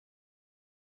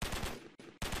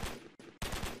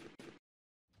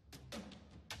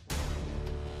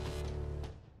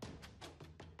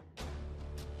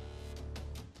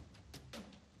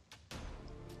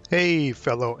Hey,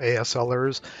 fellow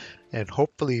ASLers and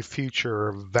hopefully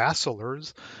future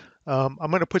VASSLers. I'm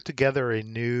going to put together a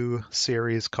new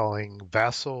series called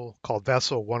VASSL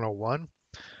 101.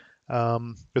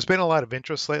 There's been a lot of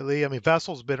interest lately. I mean,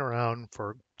 VASSL's been around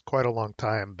for quite a long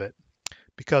time, but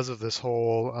because of this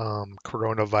whole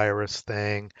coronavirus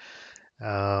thing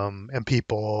and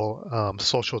people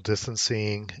social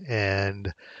distancing,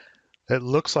 and it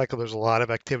looks like there's a lot of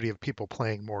activity of people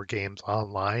playing more games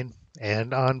online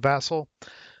and on VASSL.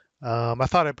 I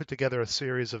thought I'd put together a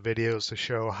series of videos to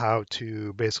show how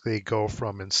to basically go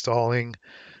from installing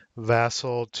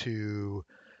VASSL to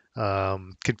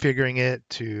configuring it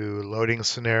to loading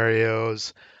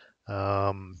scenarios,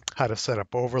 how to set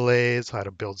up overlays, how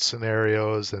to build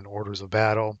scenarios and orders of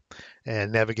battle,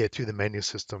 and navigate through the menu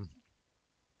system.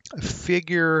 I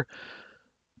figure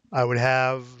I would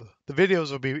have the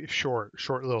videos will be short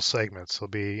little segments. There'll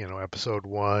be, episode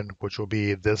one, which will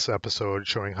be this episode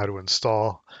showing how to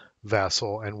install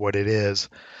VASSL and what it is.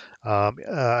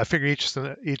 I figure each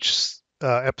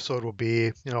episode will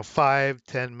be,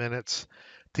 5-10 minutes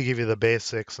to give you the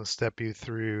basics and step you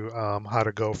through how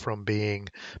to go from being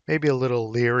maybe a little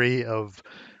leery of,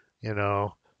 you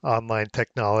know, online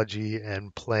technology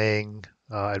and playing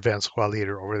Advanced Squad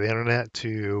Leader over the internet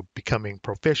to becoming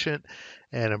proficient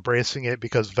and embracing it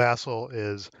because VASSL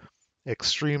is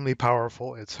extremely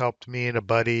powerful. It's helped me and a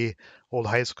buddy, old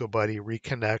high school buddy,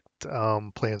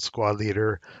 reconnect playing Squad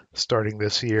Leader starting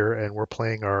this year, and we're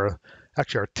playing our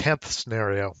 10th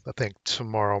scenario, I think,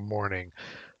 tomorrow morning.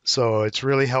 So it's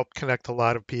really helped connect a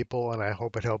lot of people, and I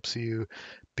hope it helps you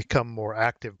become more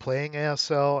active playing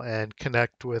ASL and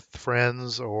connect with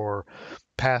friends or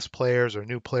past players or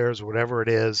new players, or whatever it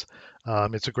is.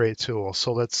 It's a great tool.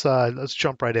 So let's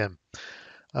jump right in.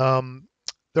 Um,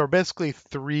 there are basically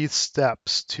three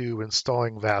steps to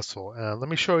installing VASSL. Let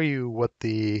me show you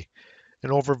an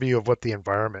overview of what the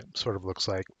environment sort of looks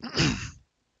like.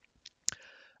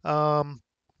 um,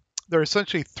 there are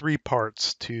essentially three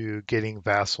parts to getting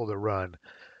VASSL to run.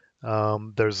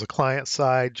 There's the client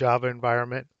side Java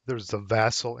environment. There's the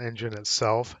VASSL engine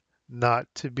itself, not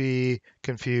to be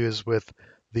confused with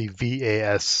the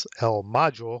VASL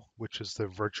module, which is the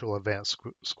Virtual Advanced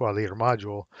Squad Leader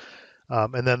module.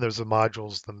 And then there's the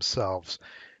modules themselves.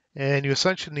 And you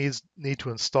essentially need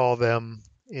to install them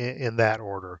in that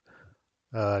order.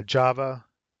 Java,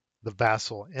 the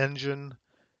VASSL engine,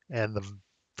 and the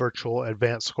Virtual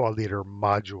Advanced Squad Leader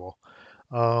module.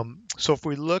 So if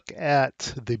we look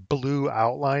at the blue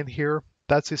outline here,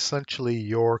 that's essentially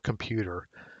your computer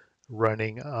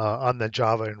running on the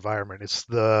Java environment. It's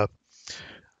the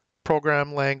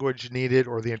program language needed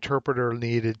or the interpreter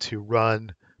needed to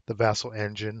run the VASSL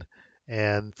engine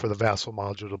and for the VASSL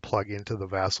module to plug into the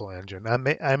VASSL engine.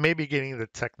 I may be getting the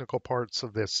technical parts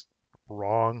of this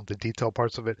wrong, the detailed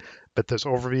parts of it, but this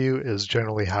overview is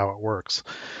generally how it works.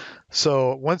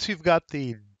 So once you've got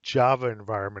the Java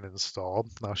environment installed,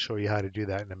 I'll show you how to do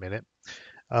that in a minute,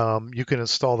 you can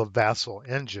install the VASSL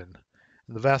engine.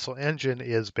 And the VASSL engine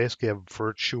is basically a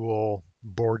virtual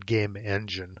board game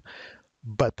engine.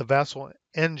 But the VASSL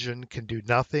engine can do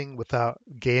nothing without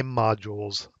game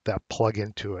modules that plug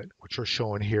into it, which are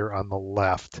shown here on the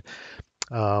left.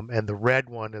 And the red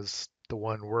one is the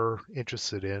one we're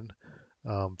interested in,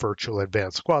 Virtual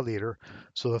Advanced Squad Leader.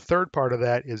 So the third part of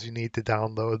that is you need to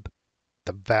download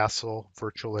the VASSL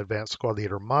Virtual Advanced Squad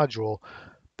Leader module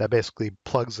that basically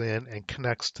plugs in and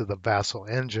connects to the VASSL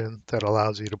engine that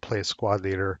allows you to play Squad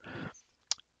Leader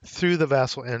through the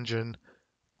VASSL engine,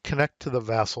 connect to the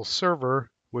VASSL server,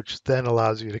 which then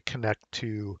allows you to connect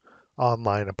to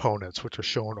online opponents, which are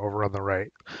shown over on the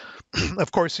right.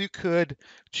 Of course, you could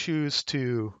choose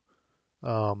to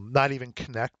not even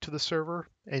connect to the server,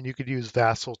 and you could use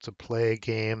VASSL to play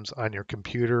games on your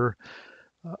computer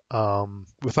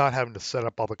without having to set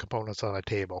up all the components on a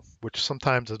table, which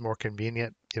sometimes is more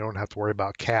convenient. You don't have to worry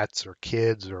about cats or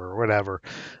kids or whatever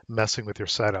messing with your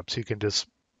setup. So you can just,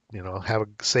 have a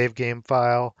save game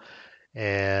file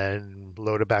and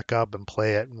load it back up and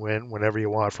play it and whenever you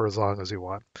want for as long as you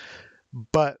want.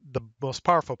 But the most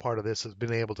powerful part of this is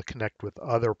being able to connect with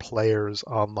other players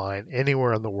online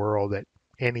anywhere in the world at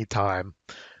any time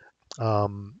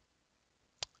um,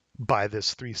 by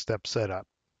this three-step setup.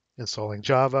 Installing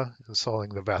Java, installing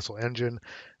the VASSL engine,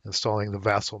 installing the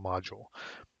VASSL module.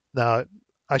 Now,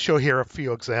 I show here a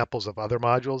few examples of other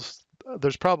modules.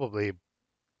 There's probably,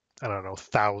 I don't know,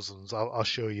 thousands. I'll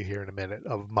show you here in a minute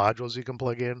of modules you can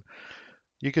plug in.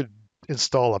 You could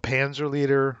install a Panzer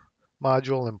Leader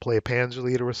module and play Panzer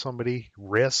Leader with somebody,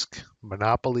 Risk,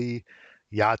 Monopoly,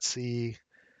 Yahtzee,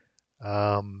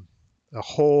 a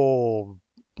whole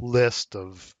list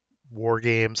of war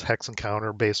games, hex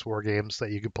encounter based war games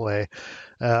that you could play,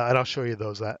 and I'll show you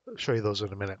those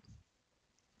in a minute.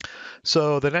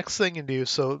 So the next thing you do,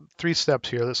 so 3 steps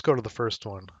here. Let's go to the first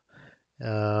one.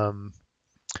 Um,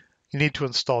 you need to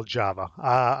install Java.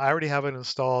 I already have it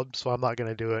installed, so I'm not going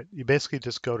to do it. You basically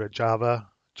just go to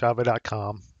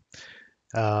java.com,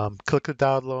 click the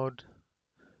download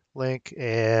link,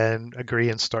 and agree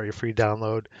and start your free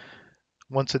download.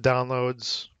 Once it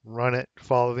downloads, run it,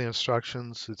 follow the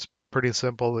instructions. It's pretty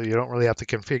simple. You don't really have to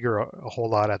configure a whole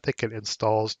lot. I think it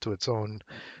installs to its own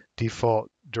default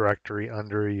directory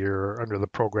under the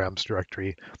programs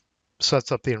directory,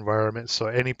 sets up the environment so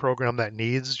any program that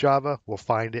needs Java will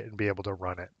find it and be able to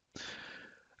run it.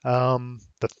 The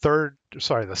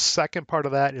second part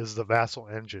of that is the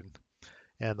VASSL engine,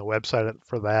 and the website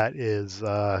for that is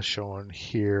shown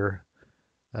here.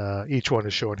 Each one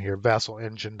is shown here,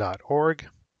 vassalengine.org.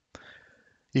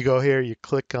 You go here, you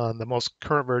click on the most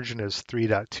current version is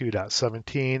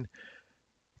 3.2.17.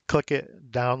 Click it,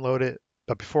 download it.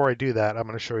 But before I do that, I'm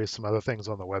going to show you some other things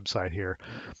on the website here.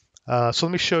 So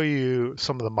let me show you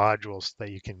some of the modules that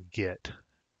you can get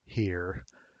here.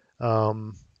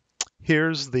 They're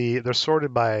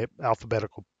sorted by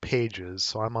alphabetical pages.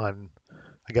 So I'm on,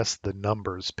 I guess, the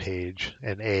numbers page,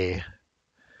 and A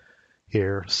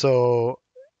here. So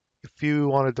if you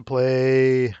wanted to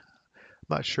play, I'm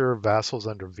not sure if VASSL's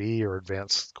under V or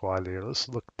Advanced Squad Leader. Let's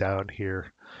look down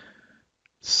here,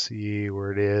 see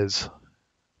where it is.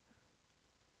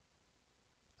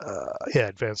 Yeah,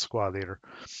 Advanced Squad Leader.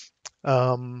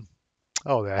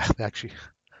 Actually,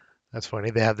 that's funny.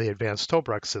 They have the Advanced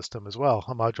Tobruk system as well,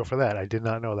 a module for that. I did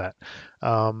not know that.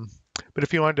 But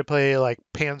if you wanted to play like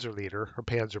Panzer Leader or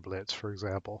Panzer Blitz, for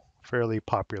example, fairly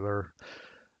popular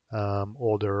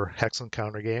older hex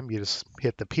encounter game, you just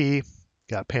hit the P,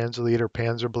 got Panzer Leader,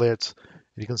 Panzer Blitz.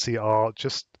 You can see all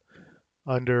just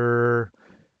under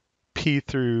P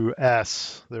through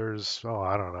S, there's,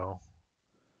 I don't know,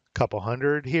 a couple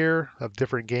hundred here of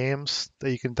different games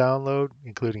that you can download,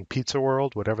 including Pizza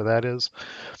World, whatever that is.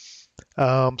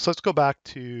 So let's go back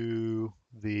to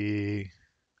the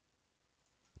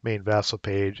main VASSL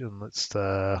page and let's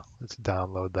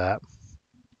download that.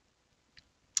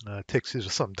 It takes you to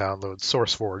some download,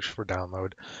 SourceForge for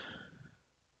download.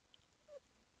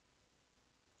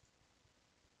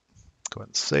 Go ahead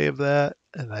and save that,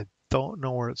 and I don't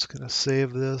know where it's going to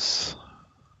save this.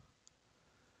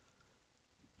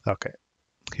 Okay,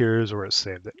 here's where it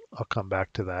saved it. I'll come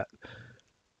back to that.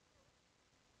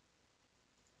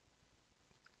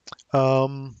 I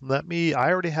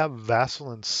already have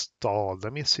VASSL installed.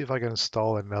 Let me see if I can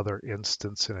install another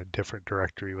instance in a different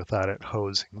directory without it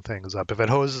hosing things up. If it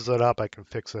hoses it up, I can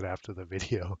fix it after the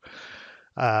video.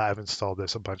 I've installed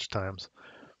this a bunch of times.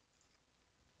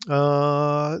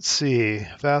 Let's see.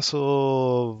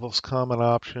 VASSL, most common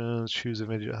options, choose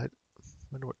image.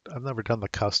 I've never done the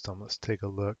custom. Let's take a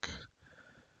look.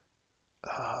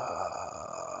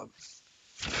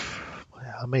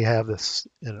 I may have this,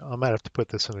 I might have to put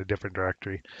this in a different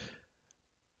directory.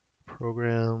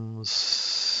 Programs.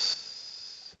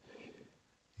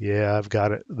 Yeah, I've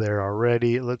got it there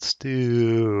already. I'm just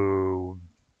going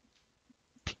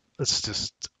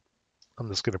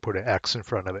to put an X in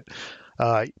front of it.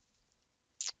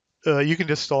 You can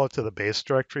just install it to the base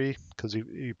directory because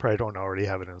you probably don't already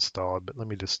have it installed, but let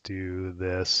me just do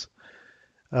this.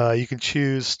 You can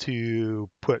choose to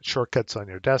put shortcuts on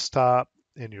your desktop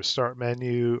in your start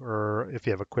menu, or if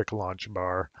you have a quick launch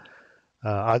bar.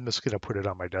 I'm just going to put it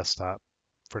on my desktop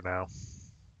for now.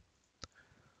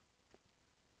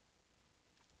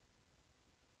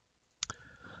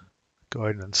 Go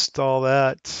ahead and install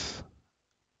that.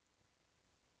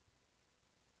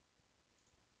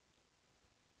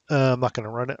 I'm not going to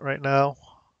run it right now.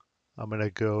 I'm going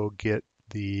to go get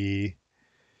let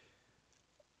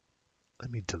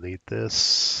me delete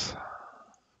this.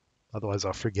 Otherwise,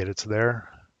 I'll forget it's there.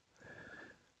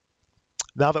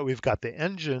 Now that we've got the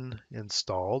engine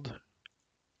installed,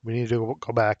 we need to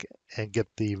go back and get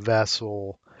the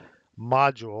VASSL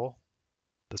module,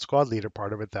 the squad leader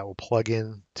part of it, that will plug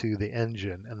in to the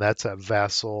engine, and that's at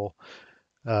vassal.info.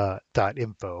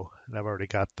 And I've already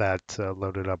got that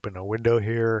loaded up in a window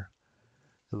here.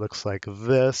 It looks like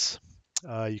this.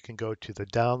 You can go to the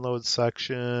download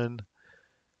section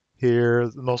here.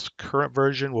 The most current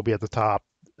version will be at the top.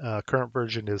 Current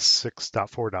version is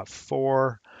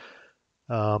 6.4.4.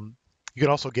 You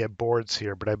can also get boards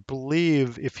here, but I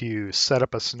believe if you set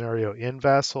up a scenario in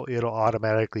VASSL, it'll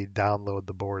automatically download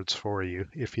the boards for you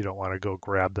if you don't want to go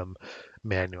grab them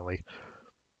manually.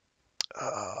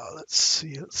 Let's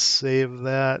see, let's save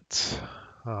that.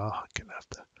 I'm gonna have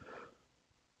to.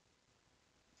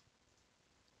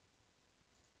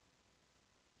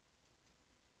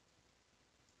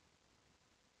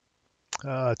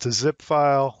 It's a zip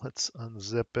file. Let's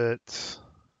unzip it.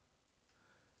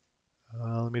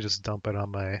 Let me just dump it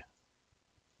on my,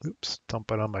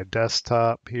 dump it on my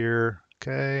desktop here.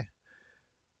 Okay.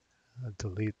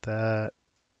 Delete that.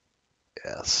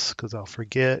 Yes, because I'll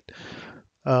forget.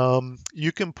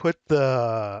 You can put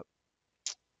the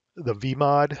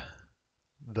vmod,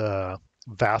 the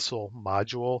VASSL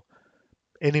module,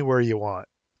 anywhere you want.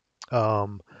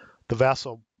 The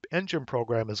VASSL engine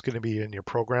program is going to be in your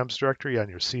programs directory on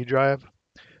your C drive,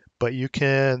 but you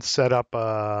can set up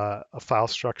a file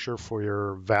structure for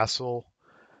your VASSL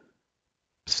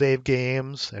save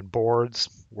games and boards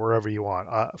wherever you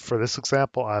want. For this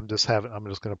example, I'm just going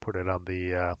to put it on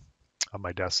the on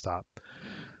my desktop.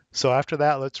 So after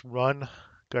that, let's run.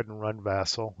 Go ahead and run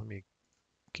VASSL. Let me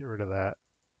get rid of that.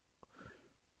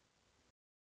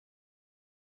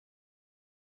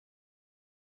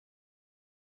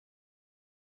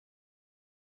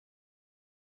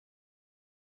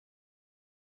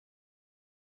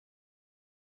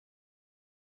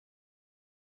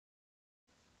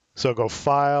 So go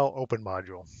File, Open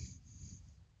Module.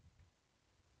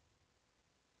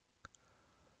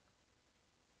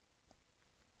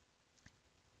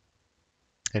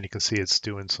 And you can see it's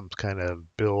doing some kind of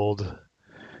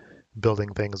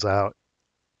building things out.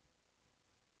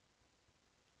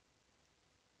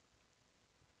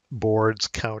 Boards,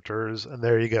 counters, and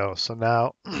there you go. So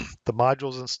now the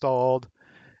module's installed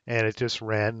and it just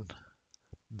ran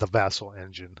the VASSL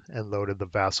engine and loaded the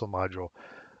VASSL module.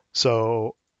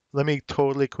 So let me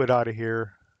totally quit out of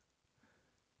here.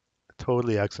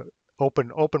 Totally exit. Open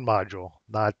module,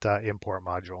 not import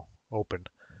module. Open.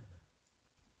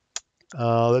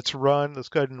 Let's run. Let's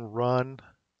go ahead and run.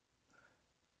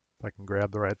 If I can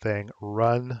grab the right thing.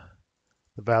 Run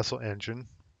the VASSL engine.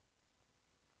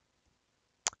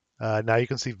 Now you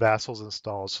can see VASSL's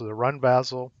installed. So to run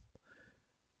VASSL,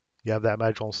 you have that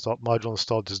module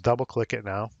installed. Just double click it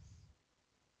now.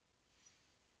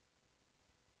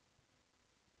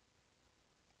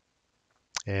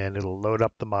 And it'll load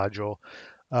up the module.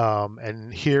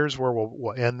 And here's where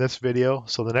we'll end this video.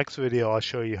 So the next video, I'll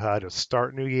show you how to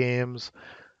start new games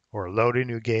or load a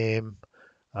new game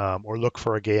or look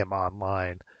for a game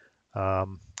online,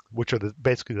 which are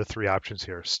basically the three options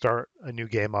here. Start a new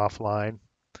game offline,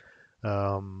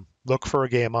 look for a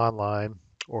game online,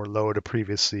 or load a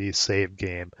previously saved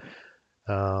game.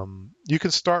 You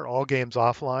can start all games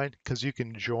offline because you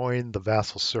can join the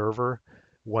VASSL server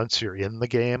once you're in the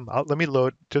game. Let me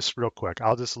load just real quick.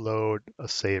 I'll just load a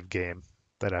save game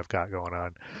that I've got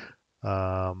going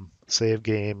on. Save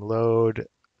game load.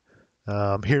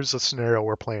 Here's a scenario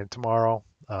we're playing tomorrow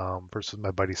versus my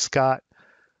buddy Scott.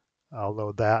 I'll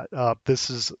load that up.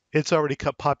 It's already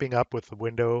popping up with the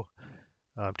window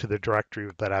to the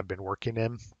directory that I've been working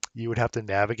in. You would have to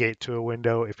navigate to a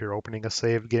window if you're opening a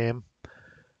save game.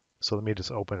 So let me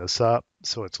just open this up.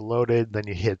 So it's loaded, then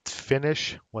you hit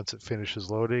finish once it finishes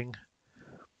loading.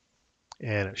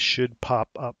 And it should pop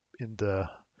up into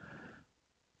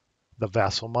the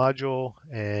VASSL module.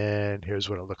 And here's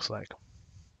what it looks like.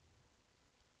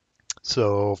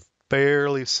 So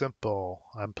fairly simple.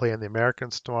 I'm playing the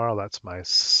Americans tomorrow. That's my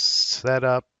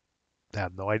setup. I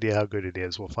have no idea how good it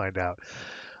is. We'll find out.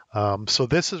 So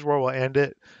this is where we'll end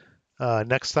it.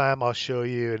 Next time I'll show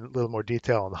you in a little more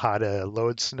detail on how to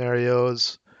load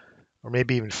scenarios or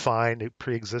maybe even find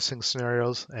pre-existing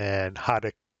scenarios and how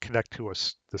to connect to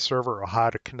the server or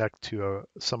how to connect to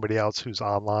somebody else who's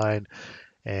online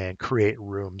and create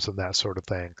rooms and that sort of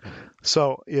thing.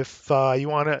 So if you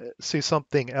want to see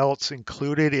something else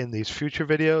included in these future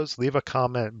videos, leave a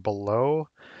comment below.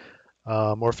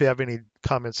 Or if you have any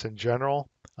comments in general.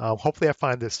 Hopefully you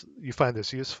find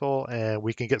this useful and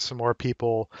we can get some more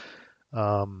people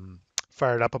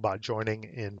fired up about joining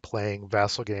in playing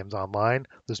VASSL games online.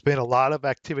 There's been a lot of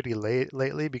activity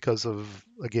lately because of,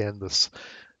 again, this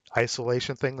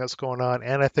isolation thing that's going on.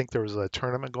 And I think there was a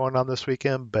tournament going on this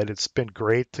weekend, but it's been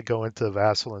great to go into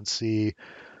VASSL and see,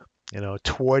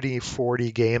 20,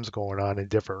 40 games going on in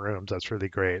different rooms. That's really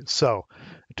great. So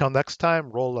until next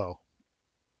time, roll low.